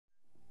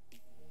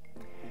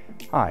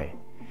Hi,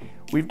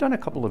 we've done a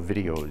couple of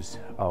videos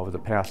over the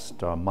past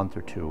month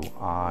or two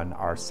on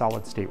our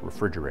solid state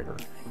refrigerator,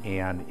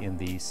 and in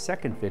the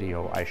second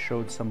video I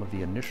showed some of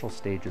the initial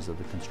stages of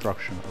the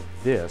construction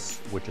of this,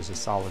 which is a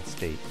solid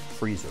state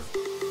freezer.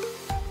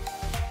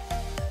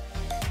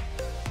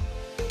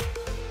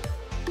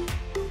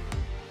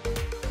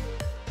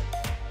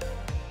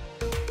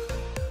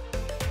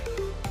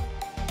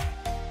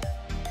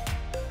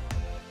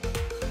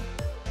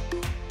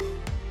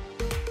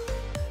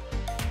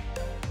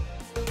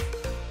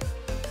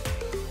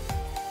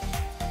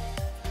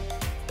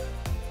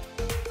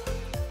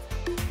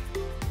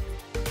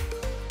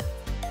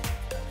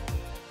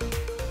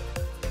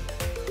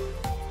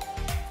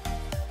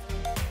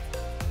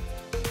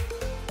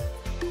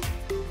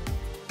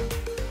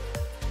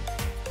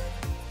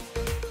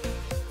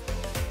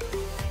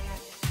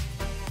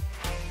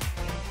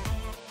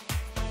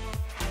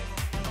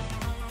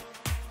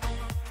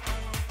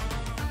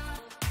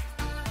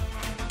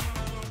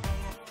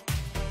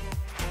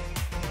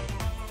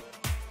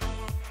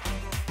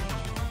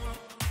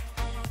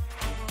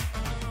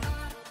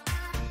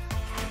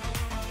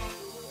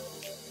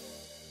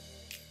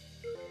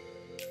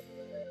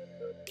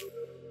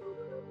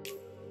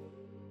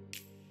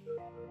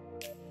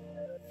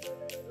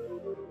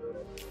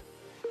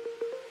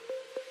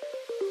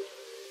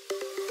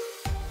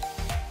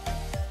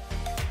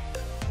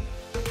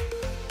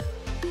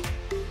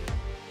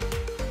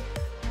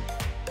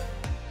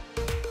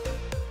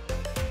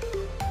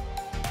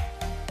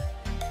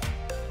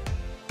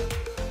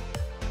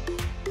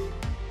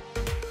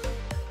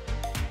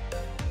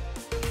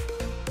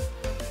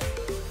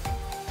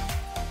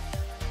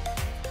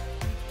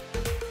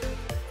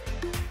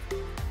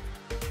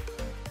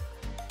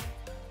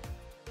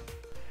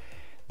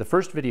 The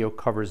first video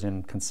covers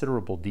in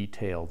considerable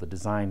detail the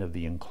design of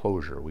the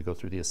enclosure. We go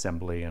through the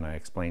assembly and I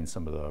explain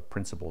some of the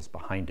principles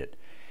behind it.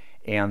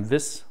 And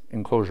this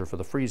enclosure for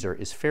the freezer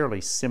is fairly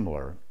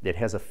similar. It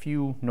has a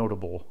few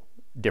notable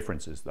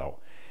differences though.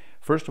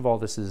 First of all,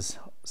 this is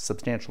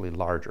substantially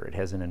larger. It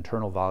has an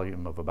internal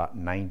volume of about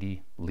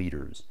 90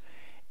 liters.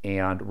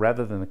 And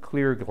rather than the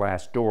clear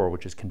glass door,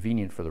 which is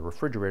convenient for the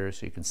refrigerator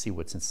so you can see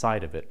what's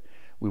inside of it,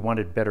 we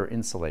wanted better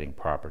insulating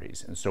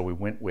properties, and so we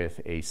went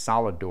with a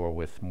solid door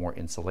with more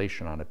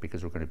insulation on it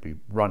because we're going to be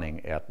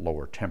running at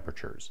lower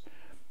temperatures.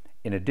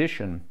 In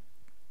addition,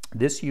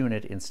 this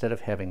unit, instead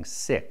of having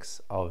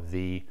 6 of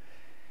the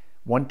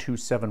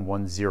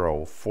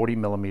 12710 40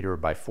 millimeter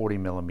by 40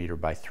 millimeter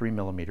by 3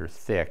 millimeter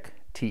thick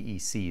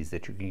TECs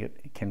that you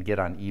can get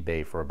on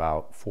eBay for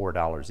about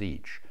 $4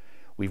 each,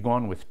 we've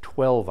gone with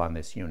 12 on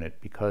this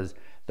unit because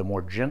the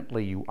more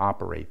gently you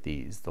operate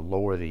these, the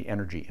lower the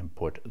energy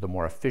input, the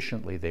more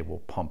efficiently they will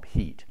pump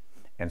heat.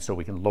 And so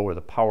we can lower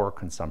the power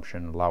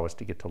consumption and allow us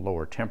to get to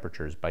lower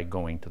temperatures by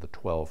going to the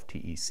 12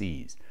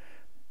 TECs.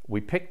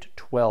 We picked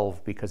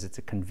 12 because it's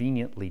a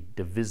conveniently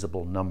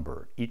divisible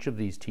number. Each of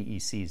these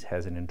TECs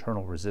has an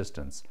internal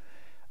resistance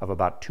of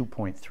about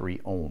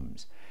 2.3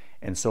 ohms.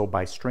 And so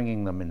by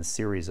stringing them in a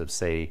series of,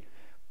 say,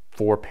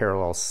 4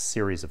 parallel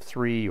series of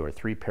 3 or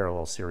 3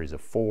 parallel series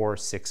of 4,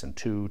 6 and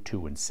 2,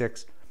 2 and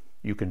 6,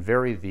 you can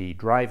vary the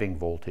driving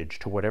voltage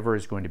to whatever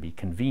is going to be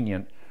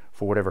convenient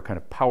for whatever kind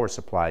of power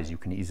supplies you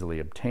can easily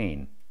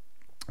obtain.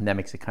 And that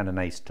makes it kind of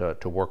nice to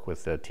work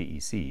with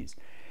TECs.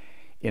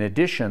 In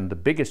addition, the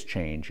biggest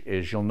change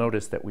is you'll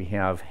notice that we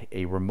have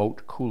a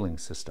remote cooling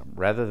system.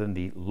 Rather than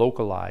the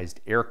localized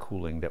air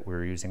cooling that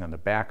we're using on the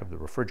back of the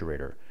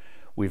refrigerator,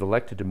 we've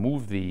elected to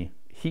move the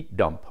heat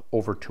dump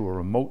over to a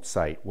remote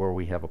site where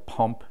we have a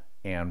pump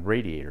and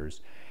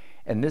radiators.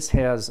 And this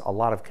has a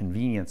lot of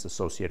convenience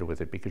associated with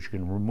it because you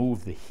can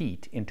remove the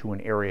heat into an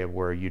area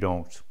where you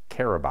don't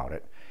care about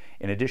it.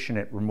 In addition,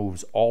 it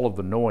removes all of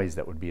the noise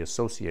that would be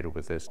associated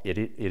with this. It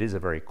is a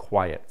very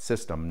quiet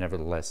system,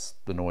 nevertheless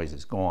the noise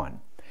is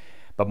gone.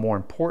 But more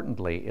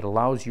importantly, it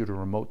allows you to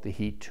remote the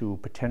heat to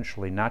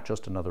potentially not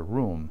just another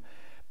room,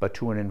 but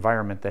to an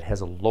environment that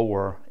has a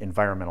lower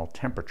environmental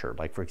temperature,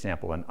 like for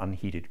example an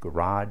unheated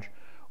garage,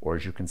 or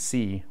as you can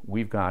see,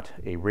 we've got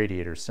a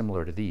radiator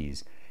similar to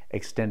these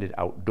extended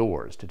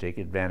outdoors to take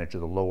advantage of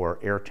the lower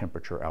air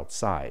temperature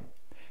outside.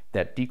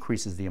 That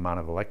decreases the amount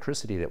of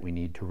electricity that we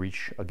need to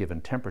reach a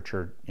given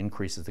temperature,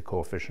 increases the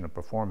coefficient of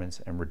performance,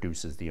 and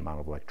reduces the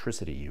amount of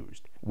electricity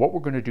used. What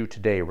we're going to do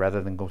today,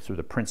 rather than go through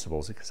the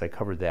principles, because I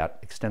covered that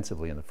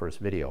extensively in the first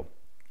video,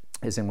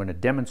 is I'm going to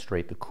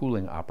demonstrate the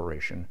cooling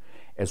operation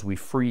as we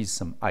freeze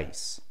some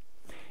ice.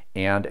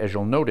 And as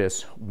you'll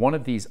notice, one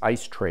of these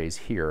ice trays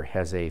here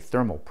has a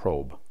thermal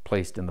probe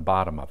placed in the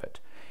bottom of it.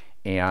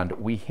 And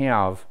we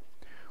have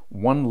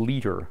 1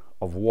 liter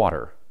of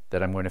water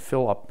that I'm going to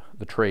fill up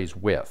the trays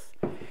with.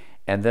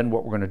 And then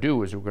what we're going to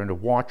do is we're going to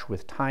watch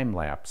with time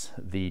lapse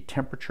the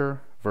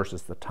temperature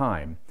versus the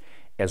time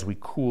as we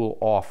cool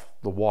off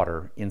the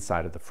water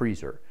inside of the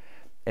freezer.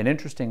 An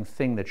interesting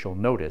thing that you'll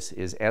notice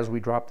is as we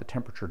drop the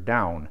temperature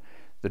down,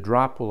 the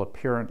drop will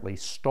apparently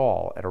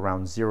stall at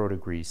around 0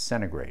 degrees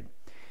centigrade.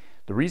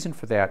 The reason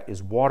for that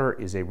is water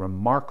is a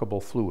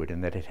remarkable fluid in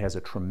that it has a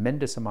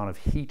tremendous amount of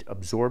heat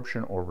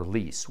absorption or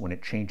release when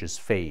it changes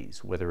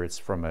phase, whether it's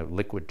from a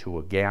liquid to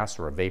a gas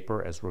or a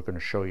vapor, as we're going to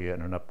show you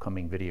in an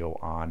upcoming video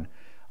on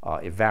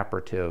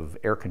evaporative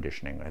air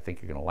conditioning. I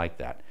think you're going to like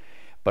that.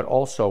 But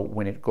also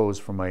when it goes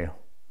from a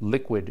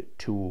liquid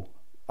to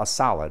a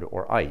solid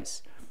or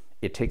ice,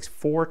 it takes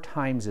 4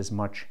 times as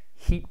much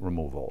heat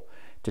removal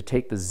to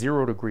take the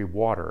 0-degree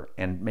water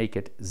and make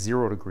it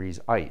 0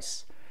 degrees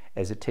ice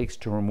as it takes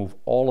to remove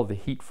all of the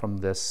heat from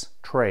this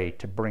tray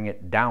to bring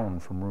it down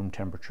from room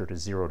temperature to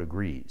 0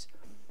 degrees.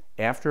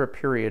 After a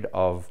period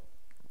of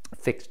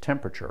fixed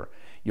temperature,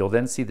 you'll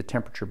then see the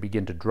temperature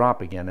begin to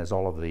drop again as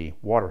all of the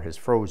water has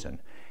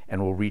frozen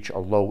and will reach a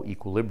low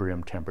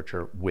equilibrium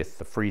temperature with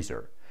the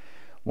freezer.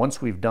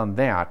 Once we've done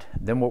that,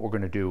 then what we're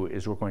going to do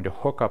is we're going to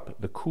hook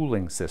up the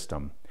cooling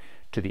system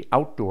to the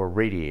outdoor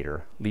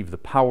radiator, leave the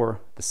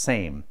power the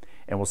same,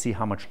 and we'll see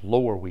how much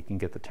lower we can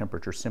get the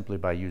temperature simply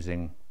by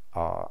using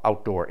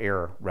outdoor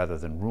air rather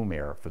than room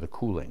air for the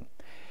cooling.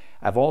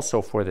 I've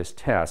also, for this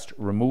test,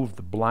 removed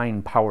the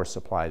blind power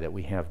supply that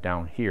we have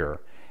down here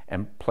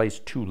and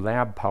placed 2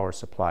 lab power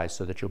supplies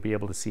so that you'll be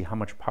able to see how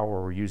much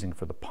power we're using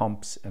for the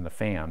pumps and the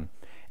fan,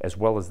 as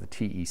well as the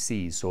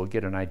TECs, so we'll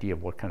get an idea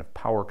of what kind of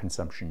power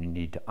consumption you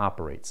need to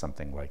operate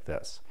something like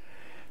this.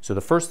 So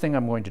the first thing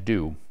I'm going to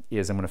do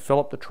is I'm going to fill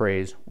up the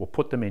trays, we'll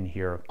put them in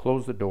here,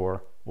 close the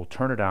door, we'll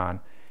turn it on,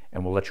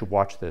 and we'll let you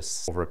watch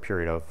this over a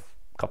period of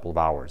couple of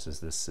hours as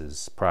this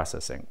is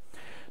processing.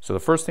 So the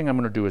first thing I'm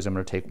going to do is I'm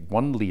going to take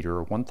 1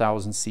 liter,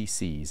 1,000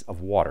 cc's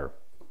of water,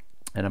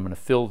 and I'm going to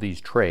fill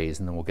these trays,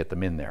 and then we'll get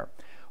them in there.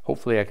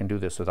 Hopefully I can do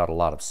this without a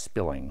lot of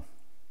spilling.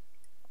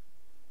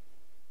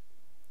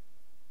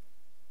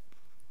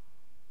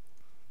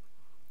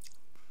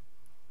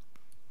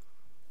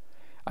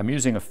 I'm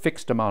using a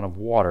fixed amount of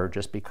water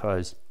just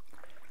because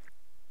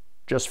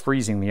just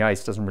freezing the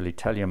ice doesn't really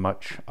tell you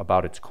much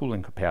about its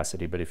cooling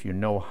capacity, but if you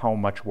know how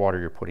much water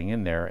you're putting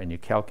in there and you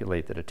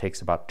calculate that it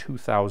takes about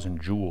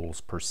 2,000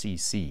 joules per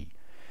cc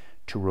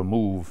to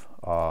remove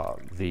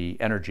the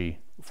energy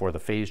for the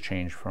phase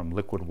change from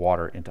liquid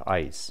water into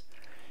ice,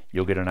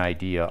 you'll get an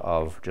idea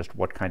of just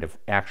what kind of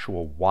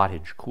actual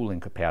wattage cooling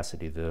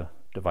capacity the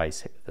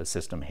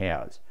system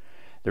has.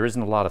 There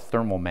isn't a lot of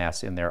thermal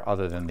mass in there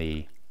other than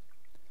the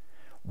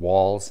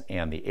walls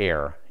and the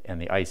air, and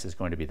the ice is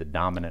going to be the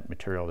dominant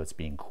material that's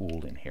being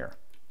cooled in here.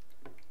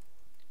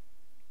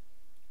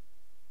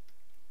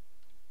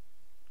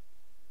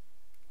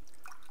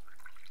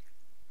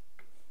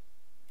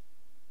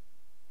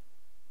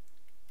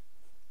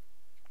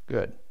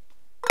 Good.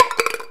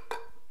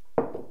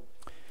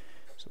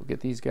 So we'll get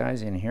these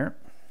guys in here.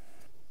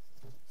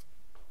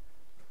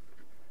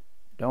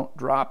 Don't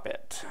drop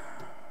it.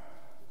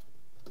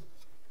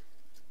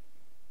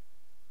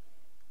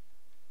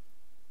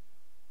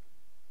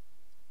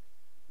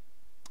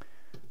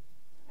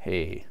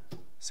 Hey,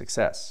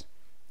 success.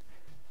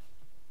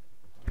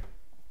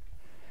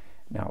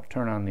 Now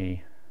turn on the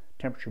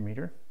temperature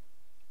meter.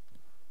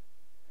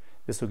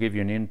 This will give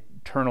you an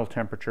internal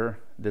temperature.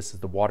 This is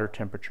the water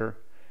temperature.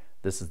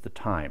 This is the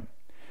time.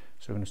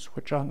 So I'm going to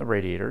switch on the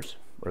radiators,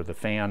 or the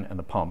fan and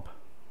the pump.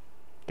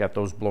 Got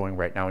those blowing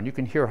right now, and you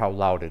can hear how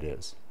loud it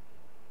is.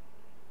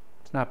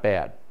 It's not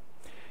bad.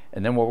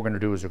 And then what we're going to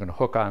do is we're going to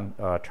hook on,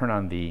 turn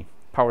on the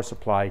power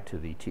supply to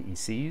the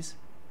TECs.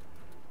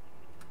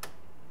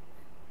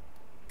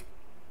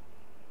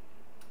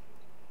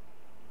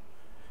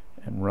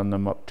 And run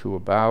them up to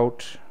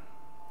about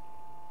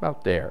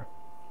there.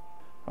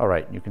 All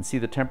right, you can see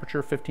the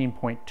temperature,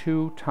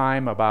 15.2,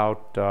 time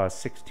about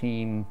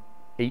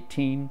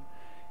 1618,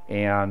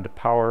 and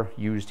power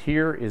used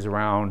here is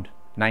around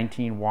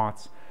 19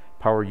 watts.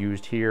 Power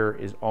used here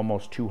is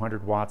almost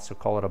 200 watts, so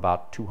call it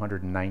about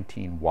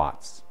 219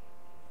 watts.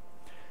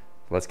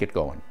 Let's get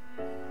going.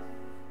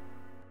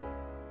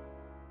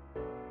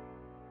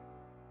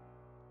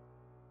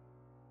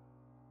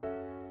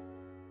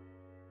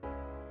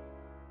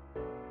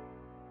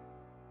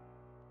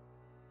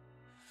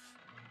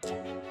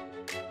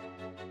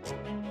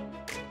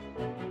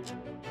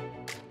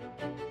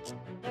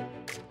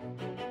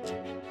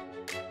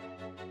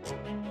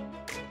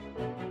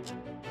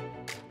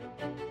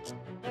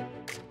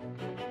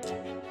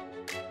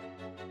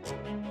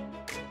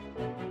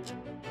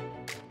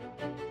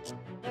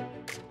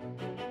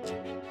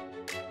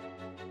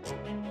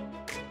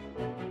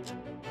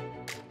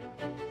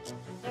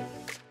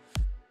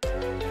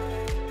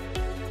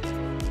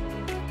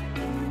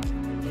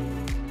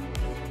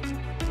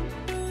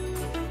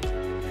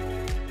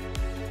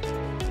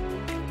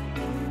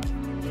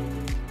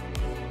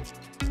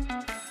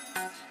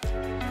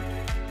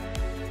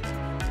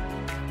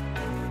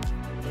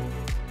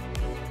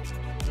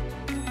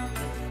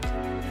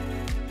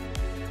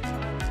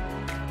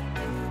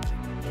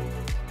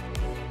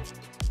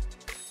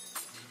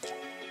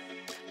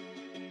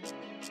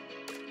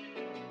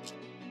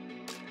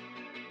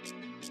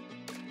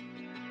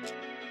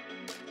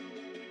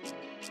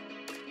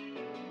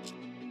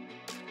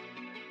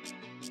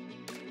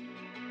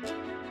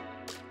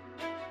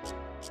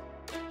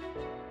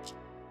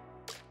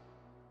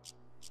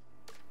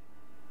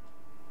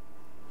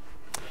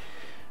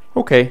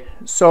 Okay,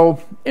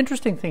 so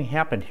interesting thing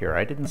happened here.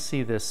 I didn't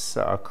see this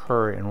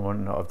occur in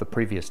one of the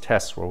previous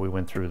tests where we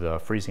went through the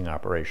freezing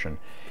operation.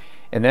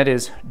 And that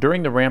is,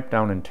 during the ramp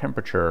down in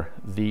temperature,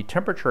 the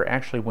temperature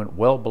actually went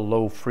well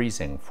below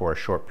freezing for a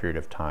short period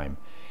of time,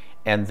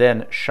 and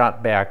then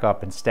shot back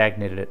up and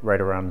stagnated it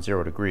right around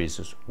 0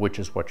 degrees, which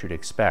is what you'd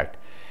expect.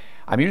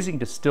 I'm using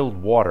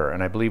distilled water,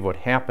 and I believe what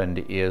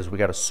happened is we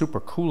got a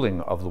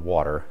supercooling of the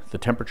water. The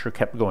temperature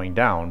kept going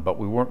down, but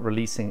we weren't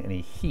releasing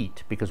any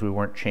heat because we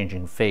weren't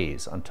changing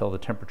phase until the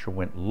temperature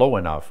went low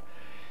enough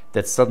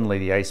that suddenly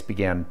the ice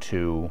began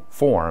to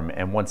form,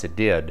 and once it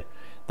did,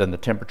 then the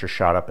temperature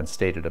shot up and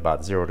stayed at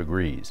about 0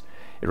 degrees.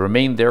 It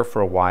remained there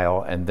for a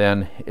while, and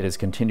then it has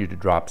continued to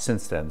drop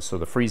since then, so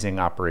the freezing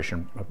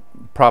operation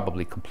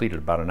probably completed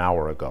about an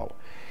hour ago.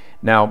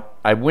 Now,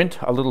 I went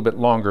a little bit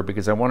longer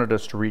because I wanted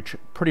us to reach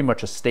pretty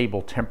much a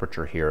stable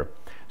temperature here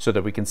so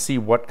that we can see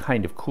what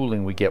kind of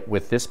cooling we get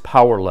with this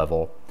power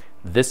level,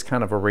 this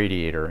kind of a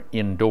radiator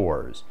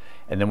indoors.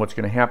 And then what's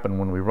going to happen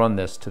when we run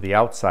this to the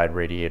outside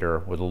radiator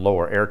with a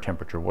lower air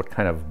temperature, what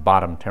kind of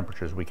bottom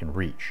temperatures we can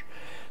reach.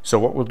 So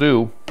what we'll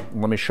do,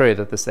 let me show you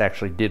that this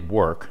actually did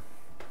work.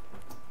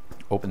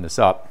 Open this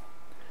up.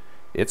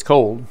 It's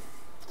cold.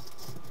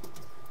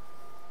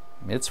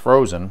 It's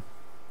frozen.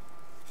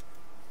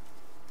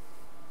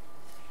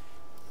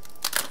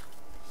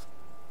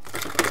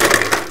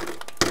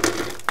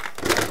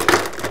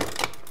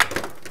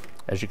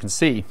 As you can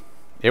see,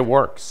 it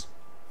works.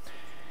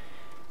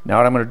 Now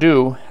what I'm going to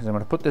do is I'm going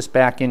to put this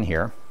back in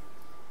here,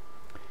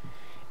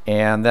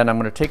 and then I'm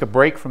going to take a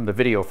break from the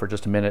video for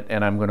just a minute,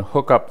 and I'm going to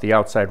hook up the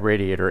outside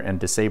radiator and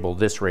disable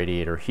this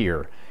radiator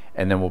here,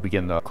 and then we'll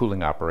begin the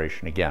cooling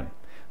operation again.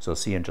 So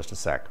see you in just a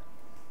sec.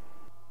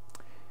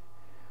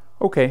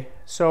 Okay,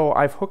 so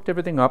I've hooked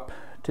everything up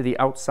to the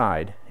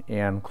outside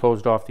and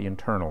closed off the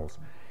internals,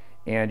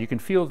 and you can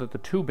feel that the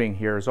tubing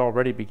here is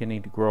already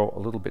beginning to grow a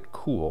little bit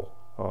cool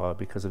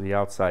because of the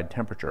outside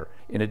temperature.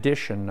 In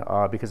addition,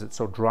 because it's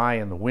so dry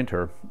in the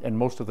winter, and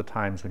most of the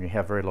times when you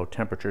have very low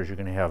temperatures you're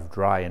going to have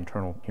dry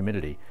internal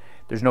humidity,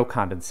 there's no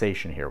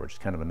condensation here, which is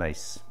kind of a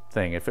nice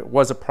thing. If it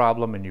was a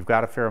problem and you've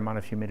got a fair amount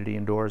of humidity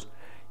indoors,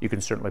 you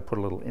can certainly put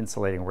a little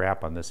insulating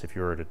wrap on this if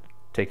you were to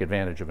take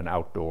advantage of an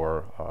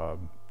outdoor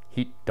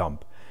heat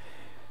dump.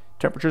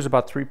 Temperature is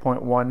about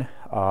 3.1.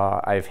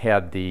 I've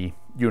had the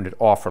unit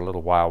off for a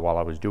little while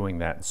I was doing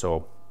that,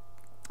 so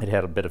it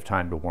had a bit of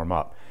time to warm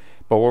up.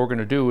 But what we're going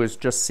to do is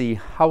just see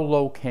how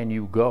low can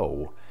you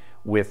go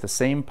with the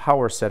same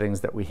power settings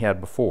that we had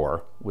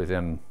before,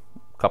 within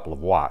a couple of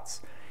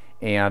watts,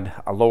 and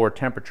a lower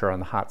temperature on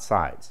the hot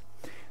sides.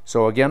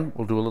 So again,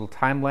 we'll do a little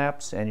time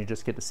lapse, and you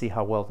just get to see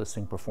how well this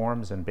thing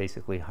performs and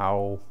basically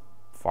how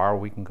far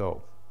we can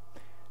go.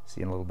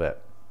 See you in a little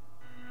bit.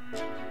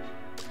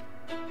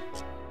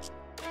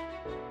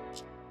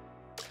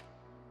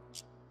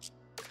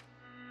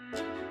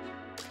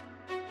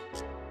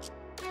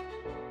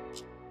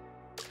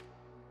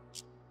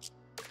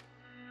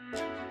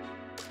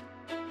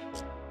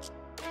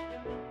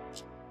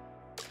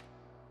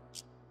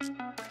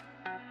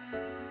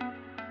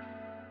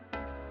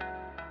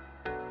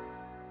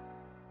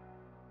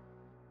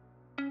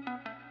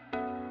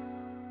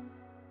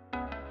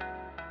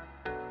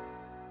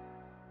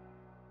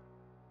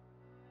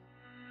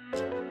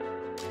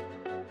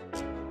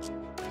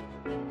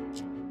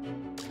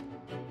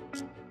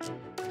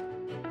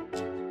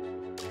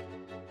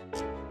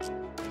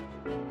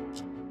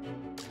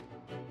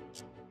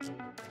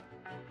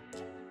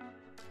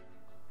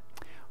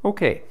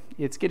 Okay,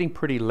 it's getting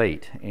pretty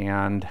late,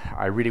 and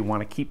I really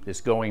want to keep this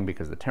going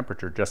because the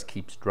temperature just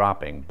keeps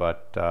dropping,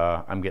 but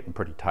I'm getting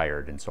pretty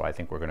tired, and so I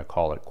think we're going to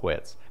call it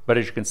quits. But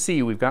as you can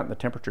see, we've gotten the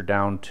temperature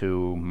down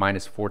to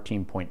minus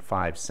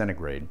 14.5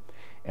 centigrade,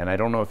 and I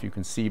don't know if you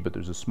can see, but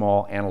there's a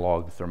small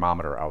analog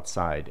thermometer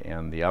outside,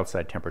 and the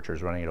outside temperature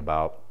is running at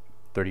about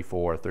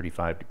 34,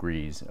 35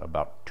 degrees,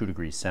 about 2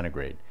 degrees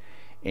centigrade.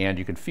 And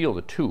you can feel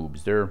the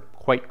tubes. They're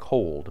quite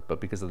cold,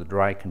 but because of the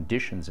dry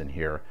conditions in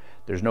here,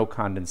 there's no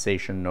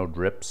condensation, no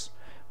drips.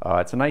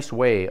 It's a nice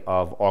way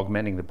of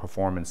augmenting the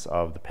performance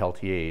of the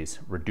Peltiers,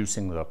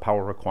 reducing the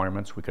power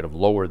requirements. We could have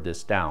lowered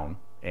this down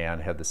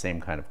and had the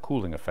same kind of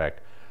cooling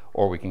effect,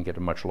 or we can get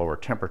to much lower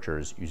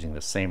temperatures using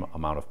the same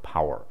amount of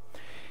power.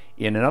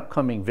 In an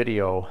upcoming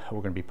video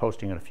we're going to be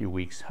posting in a few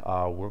weeks,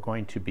 we're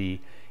going to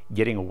be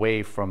getting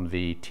away from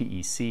the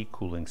TEC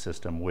cooling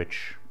system,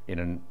 which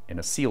in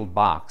a sealed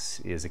box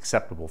is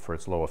acceptable for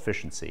its low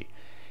efficiency.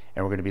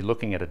 And we're going to be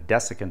looking at a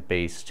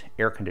desiccant-based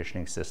air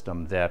conditioning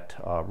system that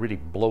really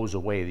blows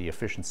away the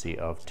efficiency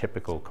of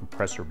typical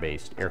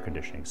compressor-based air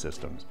conditioning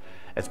systems.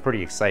 It's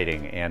pretty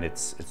exciting, and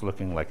it's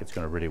looking like it's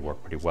going to really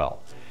work pretty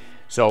well.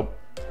 So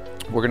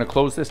we're going to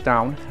close this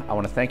down. I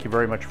want to thank you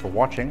very much for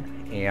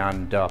watching,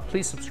 and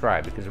please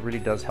subscribe because it really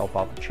does help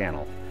out the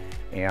channel.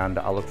 And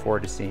I look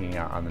forward to seeing you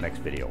on the next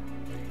video.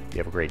 You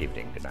have a great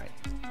evening. Good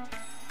night.